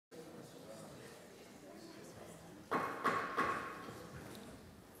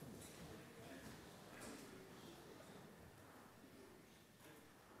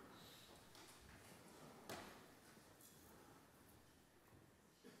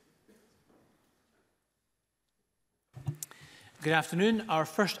Good afternoon. Our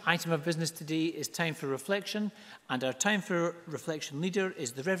first item of business today is time for reflection, and our time for reflection leader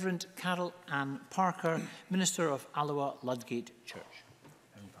is the Reverend Carol Ann Parker, Minister of Alloa, Ludgate Church.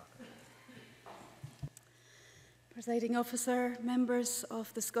 Presiding Officer, members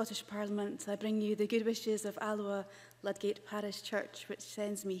of the Scottish Parliament, I bring you the good wishes of Alloa, Ludgate Parish Church, which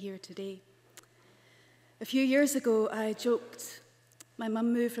sends me here today. A few years ago, I joked. My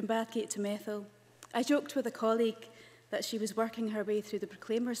mum moved from Bathgate to Methil. I joked with a colleague that she was working her way through the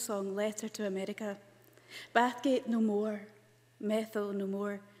Proclaimers song, Letter to America. Bathgate no more, Methil no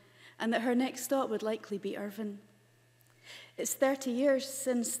more, and that her next stop would likely be Irvine. It's 30 years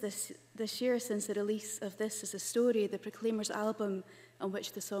since this year since the release of This Is a Story, the Proclaimers album on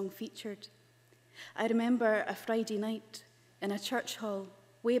which the song featured. I remember a Friday night in a church hall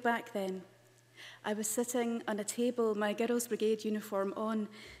way back then. I was sitting on a table, my Girls' Brigade uniform on,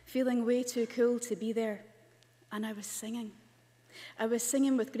 feeling way too cool to be there. And I was singing. I was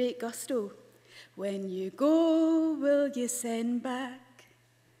singing with great gusto. When you go, will you send back?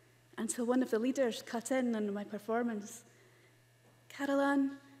 Until one of the leaders cut in on my performance. Carol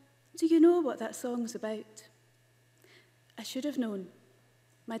Ann, do you know what that song's about? I should have known.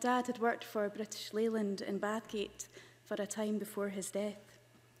 My dad had worked for British Leyland in Bathgate for a time before his death.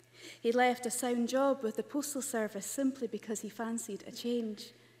 He left a sound job with the postal service simply because he fancied a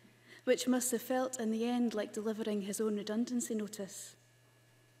change, which must have felt in the end like delivering his own redundancy notice.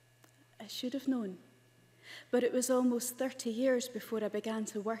 I should have known, but it was almost 30 years before I began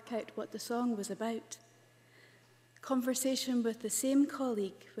to work out what the song was about. Conversation with the same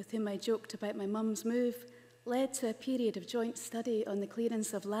colleague with whom I joked about my mum's move led to a period of joint study on the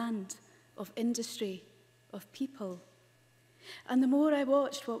clearance of land, of industry, of people. And the more I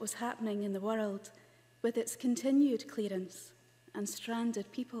watched what was happening in the world with its continued clearance and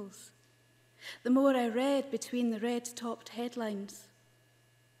stranded peoples, the more I read between the red-topped headlines,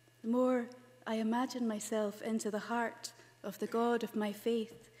 the more I imagined myself into the heart of the God of my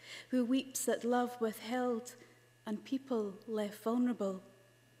faith, who weeps at love withheld and people left vulnerable,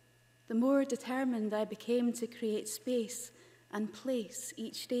 the more determined I became to create space and place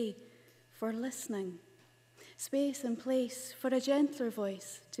each day for listening, space and place for a gentler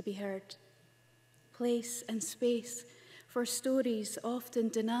voice to be heard, place and space for stories often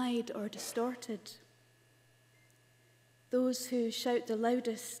denied or distorted. Those who shout the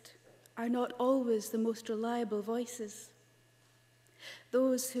loudest are not always the most reliable voices.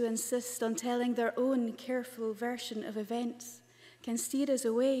 Those who insist on telling their own careful version of events can steer us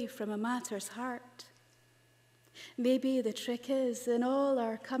away from a matter's heart. Maybe the trick is, in all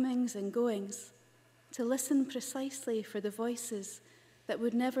our comings and goings, to listen precisely for the voices that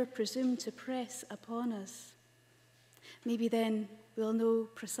would never presume to press upon us. Maybe then we'll know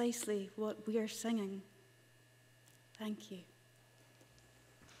precisely what we're singing. Thank you.